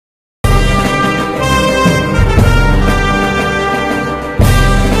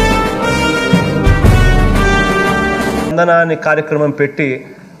స్పందన అనే కార్యక్రమం పెట్టి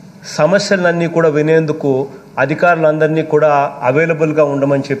సమస్యలన్నీ కూడా వినేందుకు అధికారులందరినీ కూడా అవైలబుల్గా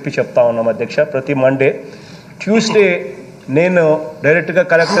ఉండమని చెప్తా ఉన్నాం అధ్యక్ష. ప్రతి మండే ట్యూస్డే నేను డైరెక్ట్గా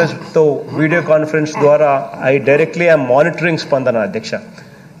కలెక్టర్స్తో వీడియో కాన్ఫరెన్స్ ద్వారా డైరెక్ట్లీ ఐఎమ్ మానిటరింగ్ స్పందన అధ్యక్ష.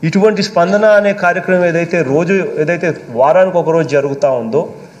 ఇటువంటి స్పందన అనే కార్యక్రమం ఏదైతే వారానికి ఒకరోజు జరుగుతూ ఉందో,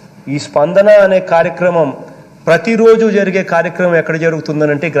 ఈ స్పందన అనే కార్యక్రమం ప్రతిరోజు జరిగే కార్యక్రమం ఎక్కడ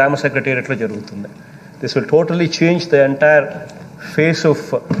జరుగుతుందనంటే గ్రామ సెక్రటేరియట్లో జరుగుతుంది. This will totally change the entire face of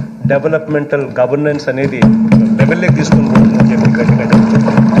developmental governance అనేది లెవెల్లోకి తీసుకుని పోతుందని చెప్పి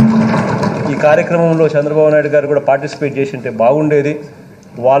ఈ కార్యక్రమంలో చంద్రబాబు నాయుడు గారు కూడా పార్టిసిపేట్ చేసి ఉంటే బాగుండేది.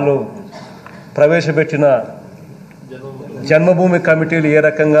 వాళ్ళు ప్రవేశపెట్టిన జన్మభూమి కమిటీలు ఏ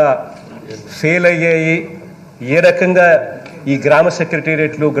రకంగా ఫెయిల్ అయ్యాయి, ఏ రకంగా ఈ గ్రామ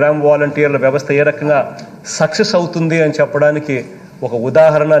సెక్రటేరియట్లు గ్రామ వాలంటీర్ల వ్యవస్థ ఏ రకంగా సక్సెస్ అవుతుంది అని చెప్పడానికి ఒక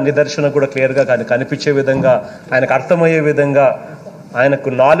ఉదాహరణ నిదర్శన కూడా క్లియర్గా కనిపించే విధంగా, ఆయనకు అర్థమయ్యే విధంగా, ఆయనకు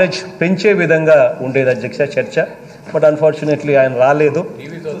నాలెడ్జ్ పెంచే విధంగా ఉండేది అధ్యక్ష చర్చ. బట్ అన్ఫార్చునేట్లీ ఆయన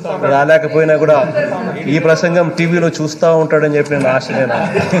రాలేకపోయినా కూడా ఈ ప్రసంగం టీవీలో చూస్తూ ఉంటాడని చెప్పి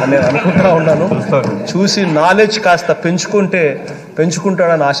నేను అనుకుంటా ఉన్నాను. చూసి నాలెడ్జ్ కాస్త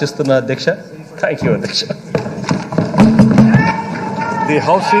పెంచుకుంటాడని ఆశిస్తున్నా అధ్యక్ష. థ్యాంక్ యూ అధ్యక్ష.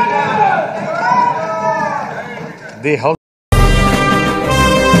 The house